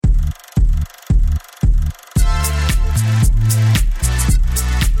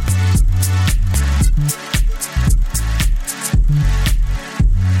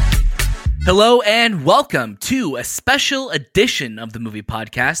Hello and welcome to a special edition of the Movie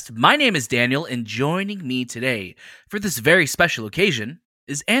Podcast. My name is Daniel, and joining me today for this very special occasion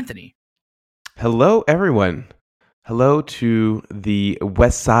is Anthony. Hello, everyone. Hello to the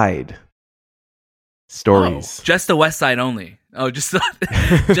West Side stories. Oh, just the West Side only. Oh, just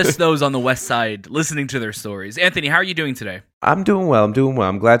those on the West Side listening to their stories. Anthony, how are you doing today? I'm doing well.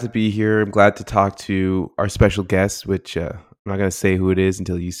 I'm glad to be here. I'm glad to talk to our special guest, which I'm not going to say who it is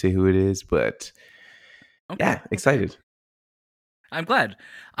until you say who it is, but excited. I'm glad.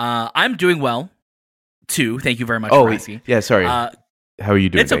 I'm doing well, too. Thank you very much for asking. Yeah, sorry. How are you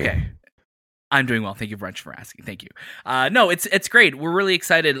doing? It's okay. I'm doing well. Thank you very much for asking. Thank you. No, it's great. We're really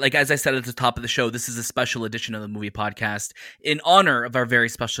excited. Like, as I said at the top of the show, this is a special edition of the Movie Podcast. In honor of our very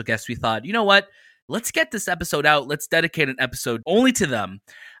special guest, we thought, you know what? Let's get this episode out. Let's dedicate an episode only to them.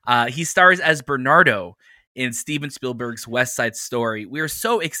 He stars as Bernardo in Steven Spielberg's West Side Story. We are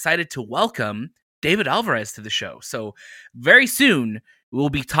so excited to welcome David Alvarez to the show. So very soon, we'll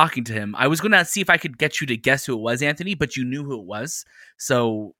be talking to him. I was going to see if I could get you to guess who it was, Anthony, but you knew who it was.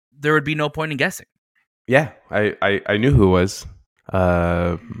 So there would be no point in guessing. Yeah, I knew who it was.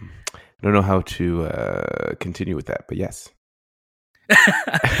 I don't know how to continue with that, but yes.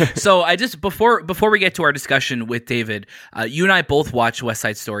 So I just before we get to our discussion with David, you and I both watched West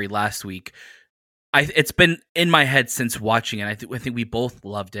Side Story last week. It's been in my head since watching it. I think we both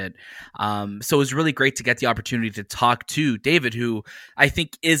loved it. So it was really great to get the opportunity to talk to David, who I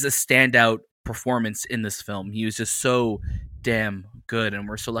think is a standout performance in this film. He was just so damn good, and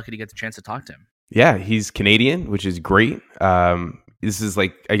we're so lucky to get the chance to talk to him. Yeah, he's Canadian, which is great. This is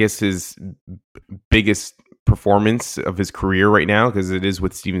like, I guess, his biggest performance of his career right now, because it is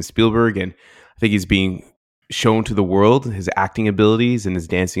with Steven Spielberg, and I think he's being shown to the world his acting abilities and his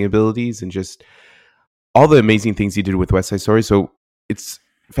dancing abilities and just all the amazing things he did with West Side Story. So it's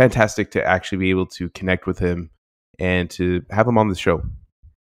fantastic to actually be able to connect with him and to have him on the show.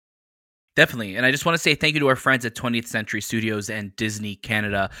 Definitely. And I just want to say thank you to our friends at 20th Century Studios and Disney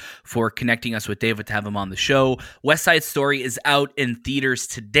Canada for connecting us with David to have him on the show. West Side Story is out in theaters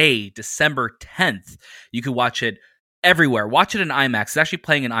today, December 10th. You can watch it everywhere. Watch it in IMAX. It's actually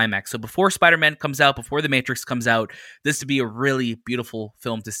playing in IMAX. So before Spider-Man comes out, before The Matrix comes out, this would be a really beautiful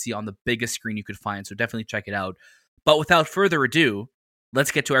film to see on the biggest screen you could find. So definitely check it out. But without further ado, let's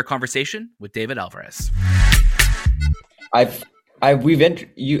get to our conversation with David Alvarez. I've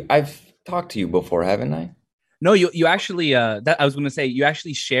talked to you before, haven't I? No, you actually. I was going to say you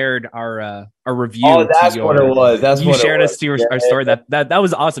actually shared our review. Oh, that's what it was. You shared us to our story. That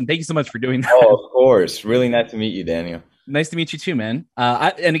was awesome. Thank you so much for doing that. Oh, of course. Really nice to meet you, Daniel. Nice to meet you too, man.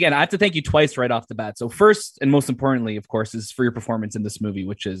 And again, I have to thank you twice right off the bat. So first and most importantly, of course, is for your performance in this movie,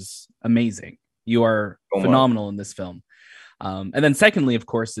 which is amazing. You are phenomenal in this film. And then secondly, of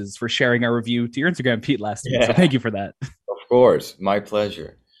course, is for sharing our review to your Instagram feed last week. So thank you for that. Of course. My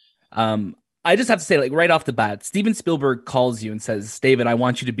pleasure. I just have to say, like, right off the bat, Steven Spielberg calls you and says, David, I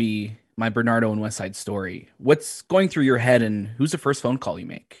want you to be my Bernardo in West Side Story. What's going through your head, and who's the first phone call you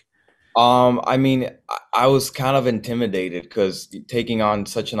make? I mean, I was kind of intimidated because taking on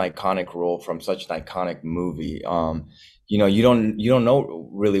such an iconic role from such an iconic movie, you don't know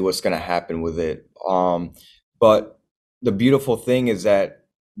really what's going to happen with it. But the beautiful thing is that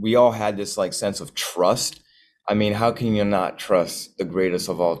we all had this like sense of trust. I mean, how can you not trust the greatest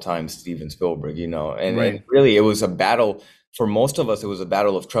of all time, Steven Spielberg, And, Right. and really, it was a battle for most of us. It was a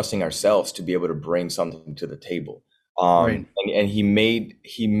battle of trusting ourselves to be able to bring something to the table. Right. And he made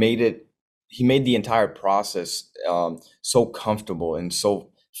the entire process so comfortable and so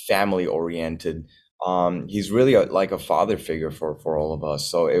family oriented. He's really like a father figure for all of us.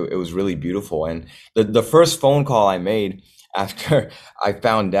 So it was really beautiful. And the first phone call I made after I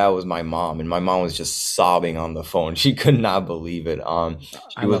found out was my mom, and my mom was just sobbing on the phone. She could not believe it. I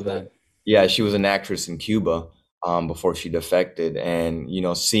love that. Yeah, she was an actress in Cuba before she defected, and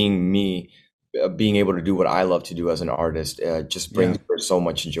seeing me being able to do what I love to do as an artist just brings her so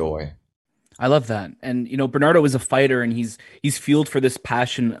much joy. I love that. And, Bernardo is a fighter, and he's fueled for this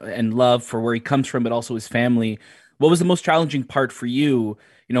passion and love for where he comes from, but also his family. What was the most challenging part for you,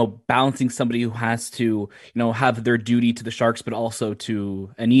 balancing somebody who has to, have their duty to the Sharks, but also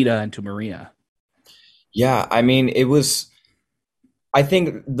to Anita and to Maria? Yeah, I mean, I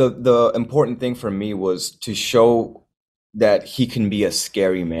think the important thing for me was to show that he can be a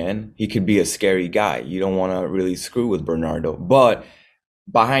scary man. He could be a scary guy. You don't want to really screw with Bernardo, but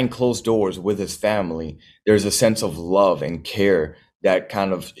behind closed doors with his family, there's a sense of love and care that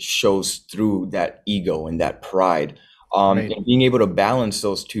kind of shows through that ego and that pride. Right. and being able to balance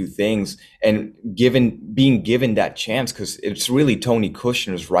those two things and being given that chance, because it's really Tony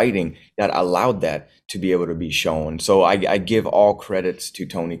Kushner's writing that allowed that to be able to be shown. So I give all credits to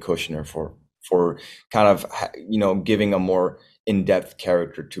Tony Kushner for kind of, giving a more in-depth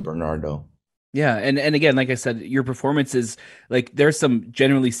character to Bernardo. Yeah, and again, like I said, your performance is like there's some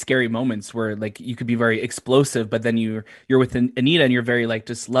genuinely scary moments where like you could be very explosive, but then you're with Anita and you're very like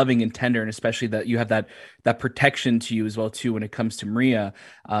just loving and tender, and especially that you have that protection to you as well too when it comes to Maria.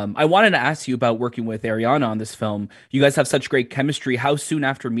 I wanted to ask you about working with Ariana on this film. You guys have such great chemistry. How soon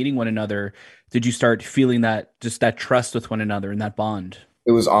after meeting one another did you start feeling that just that trust with one another and that bond?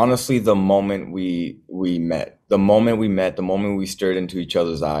 It was honestly the moment we met. The moment we met, the moment we stared into each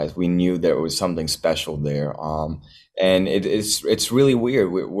other's eyes, we knew there was something special there. And it's really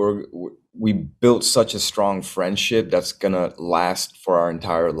weird. We built such a strong friendship that's gonna last for our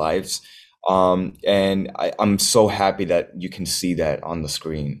entire lives. And I'm so happy that you can see that on the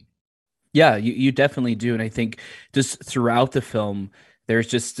screen. Yeah, you definitely do, and I think just throughout the film, there's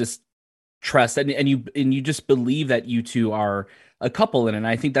just trust and you just believe that you two are a couple in it. And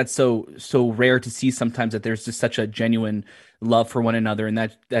I think that's so rare to see sometimes that there's just such a genuine love for one another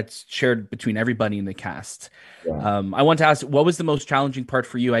and that's shared between everybody in the cast. Yeah. I want to ask, what was the most challenging part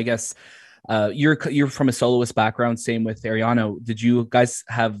for you? I guess you're from a soloist background, same with Ariano. Did you guys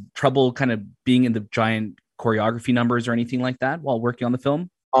have trouble kind of being in the giant choreography numbers or anything like that while working on the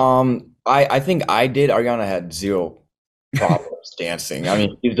film? I think I did. Ariana had zero problems dancing. I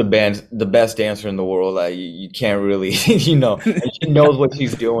mean, she's the best dancer in the world. You can't really, and she knows what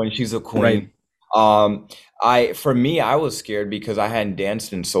she's doing. She's a Right. queen. For me, I was scared because I hadn't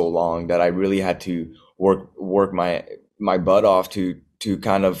danced in so long that I really had to work my butt off to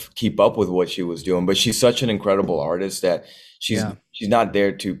kind of keep up with what she was doing. But she's such an incredible artist that she's Yeah. she's not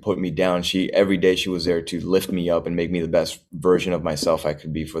there to put me down. Every day she was there to lift me up and make me the best version of myself I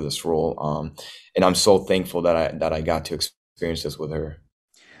could be for this role. And I'm so thankful that I got to experience this with her.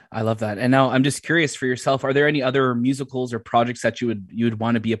 I love that. And now I'm just curious for yourself, are there any other musicals or projects that you would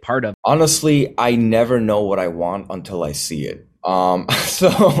want to be a part of? Honestly, I never know what I want until I see it.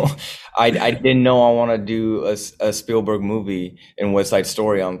 So I didn't know I want to do a Spielberg movie in West Side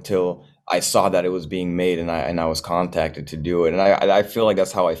Story until I saw that it was being made, and I was contacted to do it. And I feel like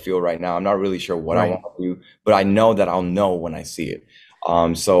that's how I feel right now. I'm not really sure what I Right. want to do, but I know that I'll know when I see it.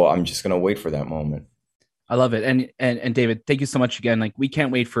 So I'm just gonna wait for that moment. I love it. And David, thank you so much again. Like we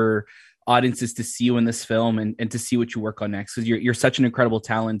can't wait for audiences to see you in this film and to see what you work on next because you're such an incredible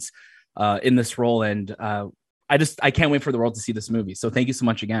talent in this role. And I can't wait for the world to see this movie. So thank you so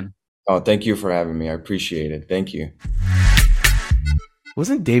much again. Oh, thank you for having me. I appreciate it. Thank you.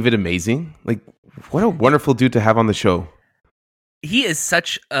 Wasn't David amazing? Like, what a wonderful dude to have on the show. He is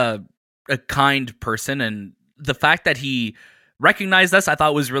such a kind person, and the fact that he recognized us, I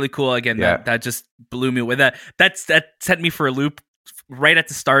thought was really cool. Again, Yeah. that just blew me away. That sent me for a loop right at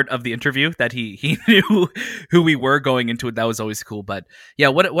the start of the interview. That he knew who we were going into it. That was always cool. But yeah,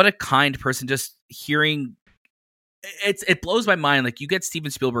 what a kind person. Just hearing it blows my mind. Like you get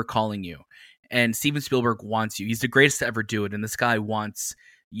Steven Spielberg calling you, and Steven Spielberg wants you. He's the greatest to ever do it, and this guy wants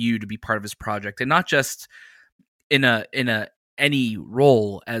you to be part of his project, and not just in a any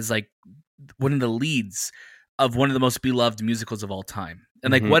role as like one of the leads of one of the most beloved musicals of all time.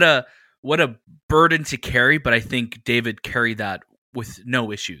 And like Mhm. what a burden to carry, but I think David carried that with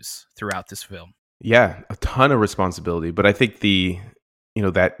no issues throughout this film. Yeah, a ton of responsibility. But I think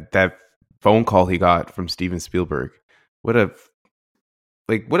that phone call he got from Steven Spielberg, what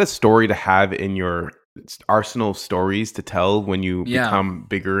a story to have in your arsenal of stories to tell when you Yeah. become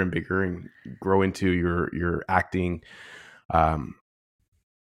bigger and bigger and grow into your acting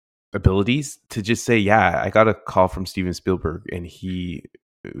abilities. To just say, yeah, I got a call from Steven Spielberg and he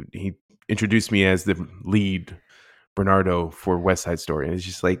introduced me as the lead Bernardo for West Side Story, and it's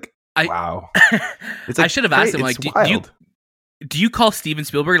just like, I- wow. It's I should have asked him, it's like, wild. do you call Steven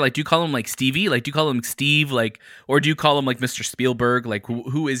Spielberg, like, do you call him like Stevie? Like, do you call him Steve? Like, or do you call him like Mr. Spielberg? Like,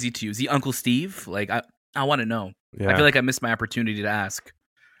 who is he to you? Is he Uncle Steve? Like, I want to know. Yeah. I feel like I missed my opportunity to ask.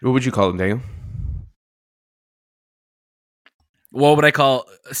 What would you call him, Daniel? What would I call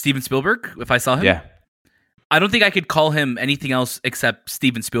Steven Spielberg if I saw him? Yeah. I don't think I could call him anything else except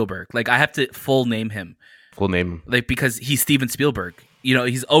Steven Spielberg. Like, I have to full name him. Full name. Like, because he's Steven Spielberg. You know,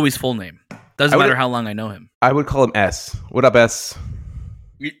 he's always full name. Doesn't I would- matter how long I know him. I would call him S. What up, S?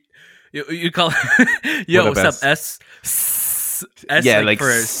 You call yo, What up, what's up, S? S, Yeah, like like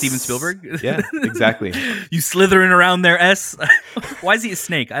for Steven Spielberg? Yeah, exactly. You slithering around there, S? Why is he a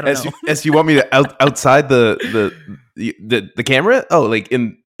snake? I don't S, know. S, you want me to outside the camera? Oh, like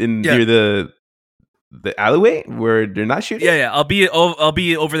in Yeah. near the the alleyway where they're not shooting? Yeah. I'll be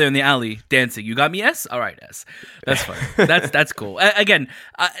over there in the alley dancing. You got me, S? All right, S. That's fun. That's cool. Again,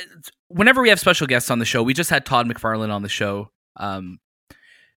 whenever we have special guests on the show, we just had Todd McFarlane on the show.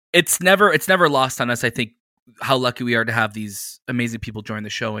 It's never lost on us, I think, how lucky we are to have these amazing people join the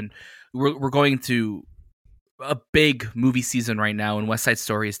show, and we're going to a big movie season right now, and West Side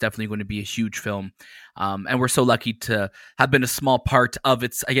Story is definitely going to be a huge film. And we're so lucky to have been a small part of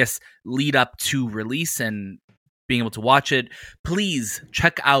its, I guess, lead up to release and being able to watch it. Please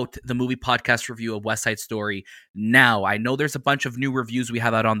check out the movie podcast review of West Side Story now. I know there's a bunch of new reviews we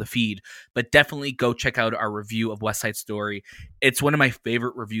have out on the feed, but definitely go check out our review of West Side Story. It's one of my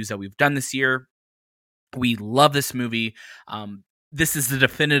favorite reviews that we've done this year. We love this movie. This is the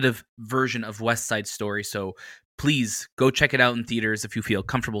definitive version of West Side Story, so please go check it out in theaters if you feel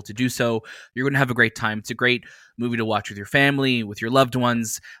comfortable to do so. You're going to have a great time. It's a great movie to watch with your family, with your loved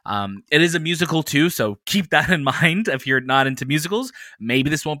ones. It is a musical too, so keep that in mind. If you're not into musicals, maybe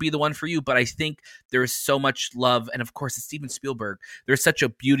this won't be the one for you, but I think there is so much love, and of course it's Steven Spielberg. There's such a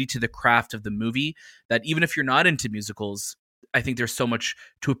beauty to the craft of the movie that even if you're not into musicals, I think there's so much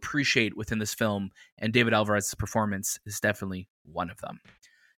to appreciate within this film, and David Alvarez's performance is definitely one of them.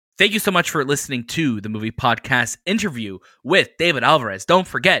 Thank you so much for listening to the Movie Podcast interview with David Alvarez. Don't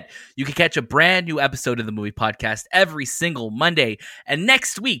forget, you can catch a brand new episode of the Movie Podcast every single Monday. And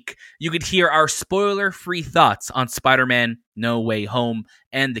next week, you could hear our spoiler-free thoughts on Spider-Man No Way Home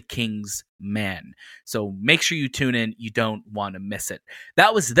and The King's Man. So make sure you tune in. You don't want to miss it.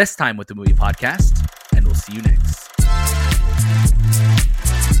 That was This Time with the Movie Podcast, and we'll see you next.